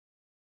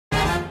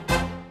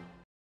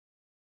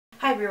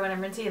Hi everyone, I'm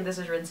Rincey and this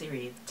is Rincey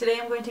Reads. Today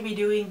I'm going to be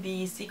doing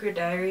the secret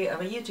diary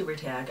of a YouTuber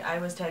tag. I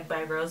was tagged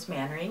by Rose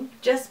Mannering.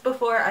 Just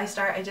before I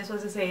start, I just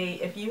want to say,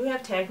 if you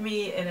have tagged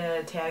me in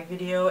a tag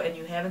video and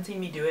you haven't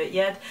seen me do it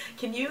yet,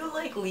 can you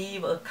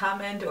leave a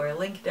comment or a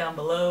link down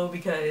below,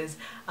 because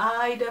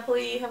I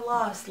definitely have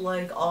lost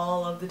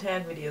all of the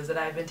tag videos that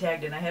I've been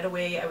tagged in. I had a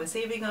way I was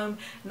saving them,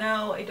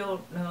 now I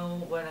don't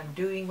know what I'm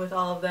doing with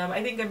all of them.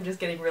 I think I'm just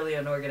getting really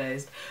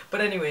unorganized. But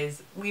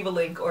anyways, leave a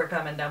link or a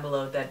comment down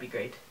below, that'd be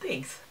great.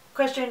 Thanks.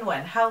 Question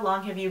 1. How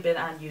long have you been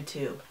on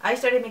YouTube? I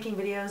started making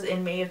videos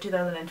in May of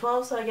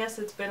 2012, so I guess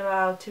it's been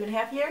about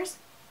 2.5 years.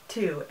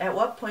 2. At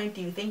what point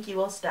do you think you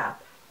will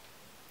stop?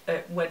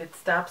 When it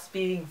stops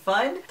being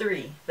fun.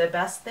 3. The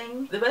best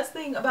thing? The best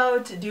thing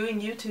about doing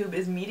YouTube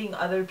is meeting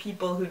other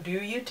people who do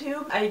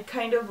YouTube. I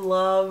kind of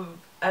love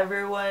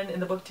everyone in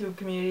the booktube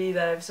community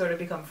that I've sort of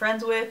become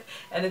friends with,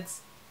 and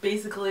it's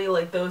basically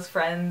those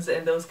friends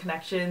and those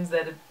connections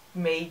that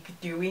make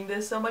doing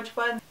this so much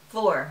fun.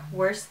 4.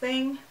 Worst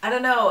thing? I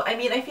don't know. I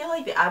mean, I feel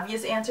like the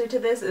obvious answer to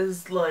this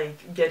is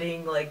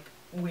getting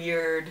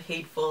weird,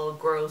 hateful,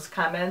 gross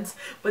comments,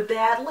 but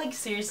that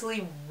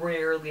seriously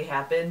rarely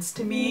happens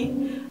to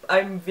me.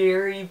 I'm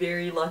very,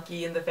 very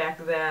lucky in the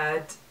fact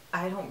that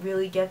I don't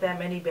really get that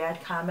many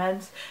bad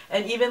comments,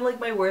 and even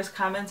my worst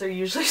comments are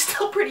usually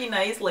still pretty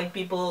nice.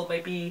 People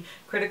might be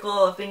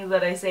critical of things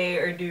that I say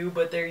or do,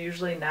 but they're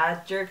usually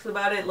not jerks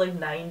about it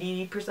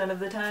 90% of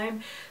the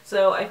time.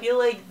 So I feel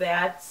like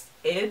that's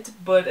it,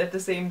 but at the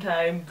same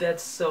time that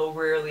so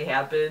rarely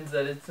happens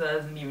that it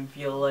doesn't even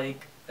feel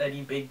like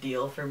any big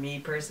deal for me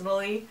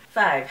personally.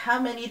 5.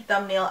 How many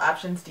thumbnail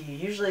options do you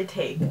usually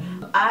take?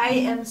 I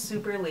am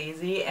super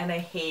lazy and I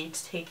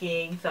hate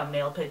taking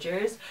thumbnail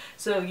pictures,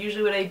 so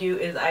usually what I do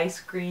is I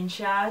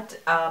screenshot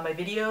my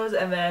videos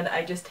and then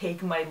I just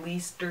take my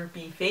least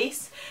derpy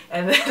face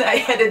and then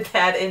I edit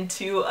that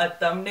into a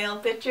thumbnail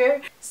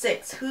picture.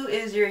 6. Who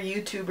is your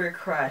YouTuber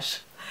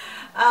crush?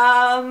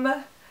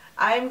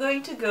 I'm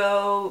going to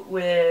go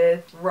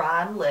with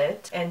Ron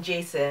Lit and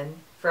Jason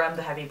from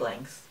the Heavy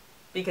Blanks,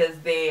 because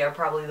they are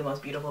probably the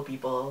most beautiful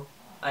people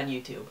on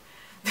YouTube.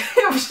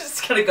 I'm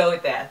just gonna go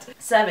with that.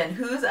 7.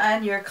 Who's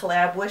on your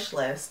collab wish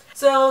list?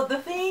 So the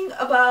thing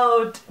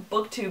about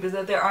booktube is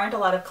that there aren't a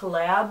lot of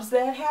collabs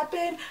that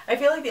happen. I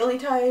feel like the only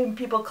time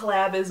people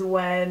collab is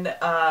when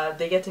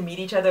they get to meet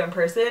each other in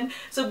person.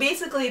 So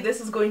basically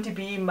this is going to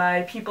be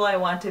my people I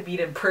want to meet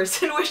in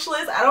person wish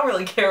list. I don't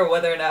really care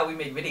whether or not we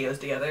make videos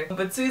together.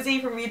 But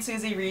Susie from Read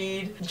Susie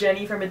Read,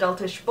 Jenny from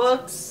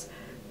Adultishbooks,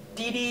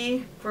 Dee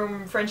Dee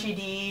from Frenchy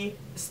D,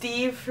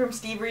 Steve from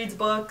Steve Reads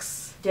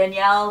Books,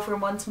 Danielle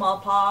from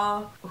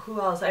OneSmallPaw,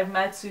 who else? I've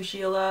met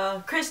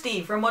Sushila,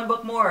 Christy from One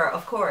Book More,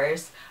 of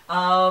course,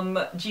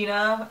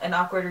 Gina, an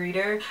awkward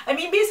reader. I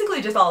mean,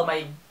 basically just all of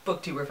my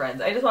booktuber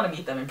friends. I just want to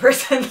meet them in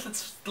person.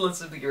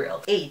 Let's be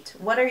real. 8.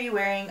 What are you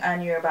wearing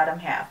on your bottom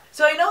half?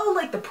 So I know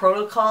the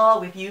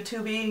protocol with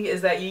YouTubing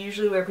is that you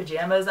usually wear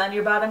pajamas on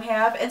your bottom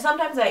half, and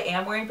sometimes I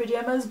am wearing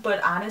pajamas,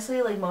 but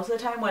honestly most of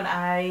the time when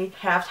I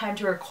have time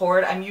to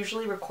record, I'm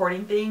usually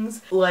recording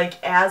things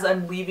as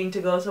I'm leaving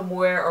to go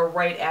somewhere or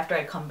right after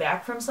I come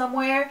back from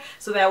somewhere,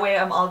 so that way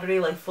I'm already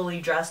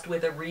fully dressed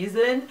with a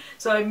reason.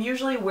 So I'm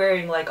usually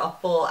wearing a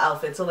full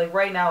outfit. So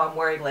right now I'm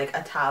wearing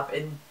a top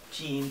and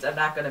jeans. I'm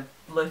not gonna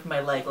lift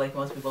my leg like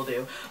most people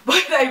do,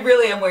 but I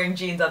really am wearing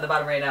jeans on the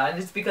bottom right now, and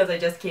it's because I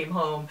just came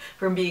home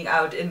from being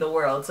out in the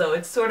world, so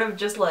it's sort of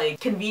just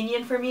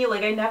convenient for me.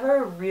 I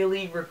never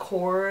really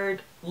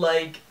record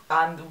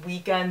on the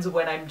weekends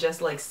when I'm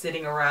just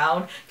sitting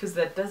around, because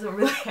that doesn't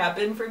really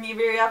happen for me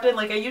very often.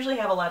 I usually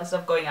have a lot of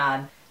stuff going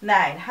on.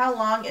 9. How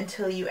long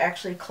until you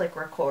actually click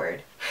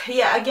record?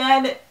 Yeah,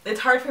 again,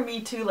 it's hard for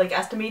me to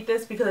estimate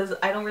this because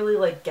I don't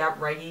really get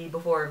ready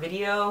before a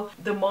video.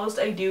 The most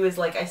I do is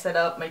I set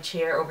up my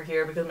chair over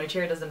here, because my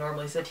chair doesn't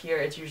normally sit here,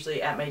 it's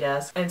usually at my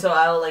desk. And so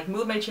I'll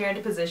move my chair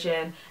into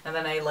position, and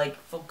then I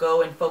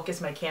go and focus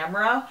my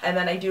camera, and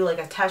then I do a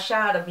test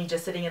shot of me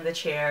just sitting in the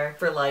chair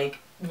for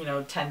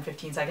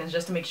 10-15 seconds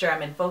just to make sure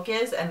I'm in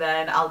focus, and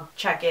then I'll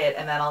check it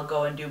and then I'll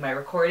go and do my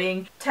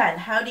recording. 10.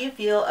 How do you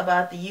feel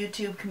about the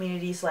YouTube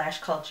community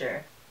 /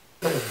 culture?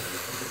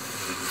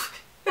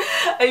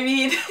 I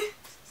mean,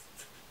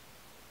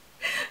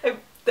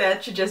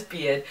 that should just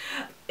be it.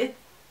 It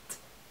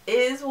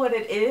is what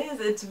it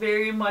is. It's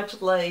very much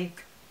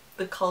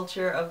the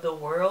culture of the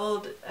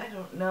world. I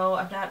don't know,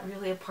 I'm not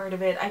really a part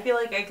of it. I feel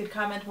like I could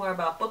comment more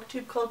about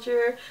booktube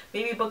culture.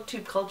 Maybe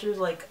booktube culture is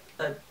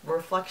a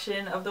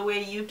reflection of the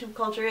way YouTube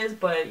culture is,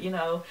 but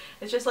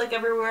it's just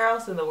everywhere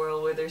else in the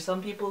world, where there's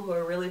some people who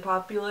are really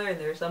popular and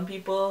there's some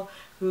people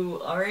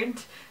who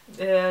aren't,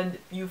 and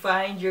you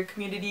find your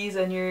communities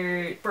and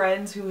your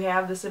friends who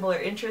have the similar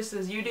interests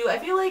as you do. I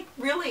feel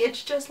really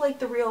it's just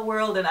the real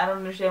world, and I don't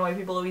understand why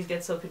people always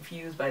get so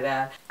confused by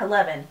that.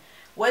 11.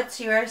 What's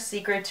your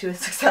secret to a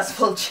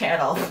successful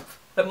channel?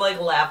 I'm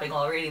laughing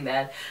while reading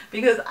that,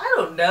 because I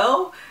don't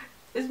know.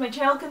 Is my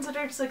channel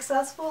considered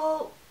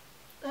successful?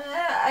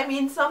 I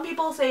mean, some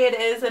people say it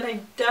is, and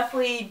I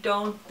definitely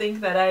don't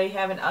think that I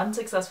have an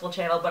unsuccessful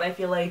channel, but I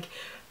feel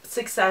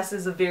success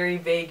is a very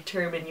vague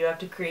term and you have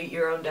to create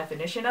your own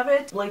definition of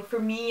it. Like for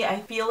me, I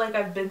feel like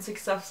I've been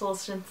successful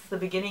since the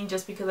beginning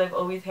just because I've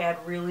always had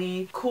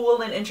really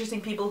cool and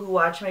interesting people who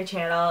watch my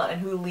channel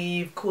and who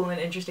leave cool and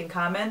interesting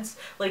comments.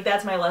 Like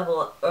that's my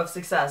level of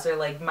success, or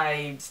like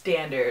my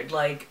standard.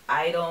 Like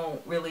I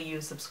don't really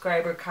use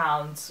subscriber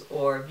counts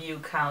or view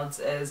counts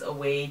as a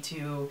way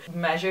to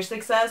measure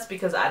success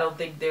because I don't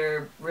think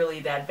they're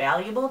really that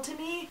valuable to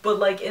me. But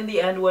like in the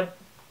end, what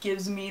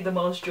gives me the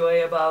most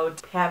joy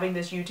about having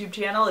this YouTube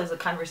channel is the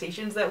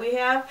conversations that we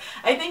have.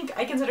 I think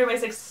I consider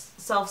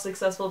myself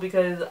successful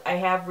because I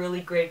have really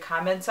great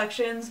comment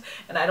sections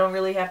and I don't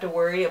really have to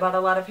worry about a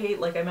lot of hate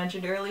like I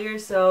mentioned earlier.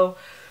 So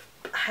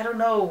I don't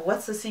know,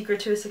 what's the secret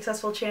to a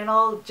successful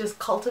channel? Just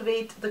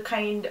cultivate the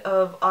kind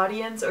of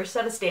audience or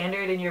set a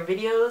standard in your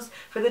videos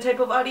for the type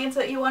of audience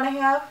that you want to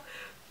have.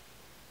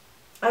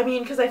 I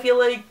mean, because I feel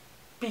like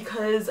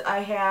because I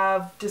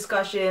have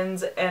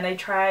discussions and I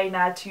try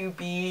not to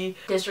be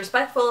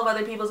disrespectful of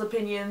other people's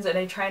opinions and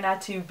I try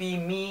not to be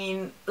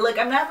mean. Like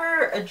I'm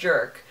never a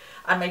jerk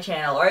on my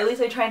channel, or at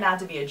least I try not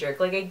to be a jerk.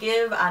 Like I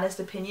give honest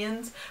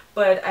opinions,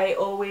 but I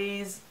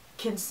always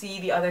can see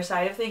the other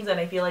side of things, and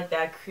I feel like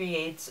that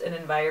creates an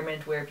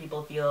environment where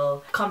people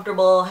feel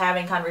comfortable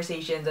having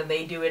conversations and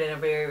they do it in a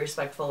very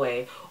respectful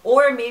way.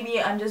 Or maybe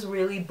I'm just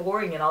really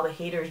boring and all the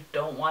haters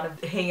don't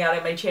want to hang out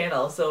at my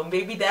channel, so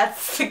maybe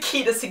that's the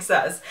key to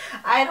success.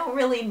 I don't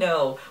really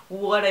know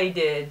what I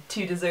did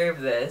to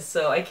deserve this,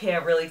 so I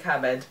can't really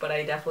comment, but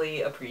I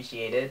definitely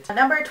appreciate it.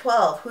 Number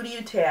 12, who do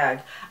you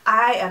tag?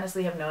 I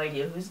honestly have no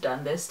idea who's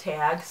done this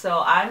tag,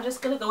 so I'm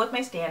just gonna go with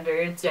my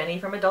standards. Jenny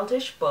from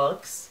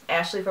adultishbooks,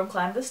 Ashley from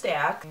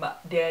climbthestacks,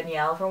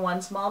 Danielle from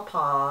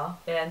OneSmallPaw,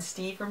 and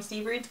Steve from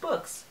Steve Reads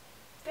Books.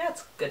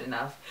 That's good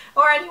enough.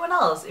 Or anyone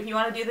else, if you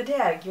want to do the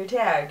tag, you're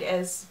tagged,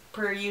 as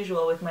per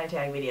usual with my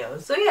tag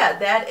videos. So yeah,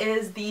 that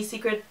is the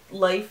secret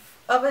life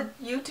of a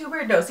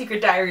YouTuber? No,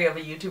 secret diary of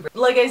a YouTuber.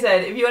 Like I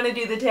said, if you want to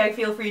do the tag,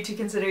 feel free to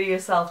consider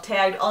yourself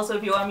tagged. Also,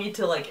 if you want me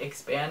to like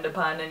expand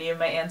upon any of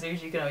my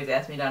answers, you can always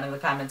ask me down in the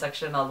comment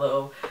section,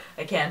 although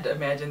I can't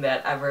imagine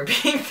that ever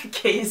being the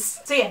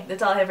case. So yeah,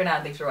 that's all I have for now,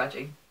 and thanks for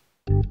watching.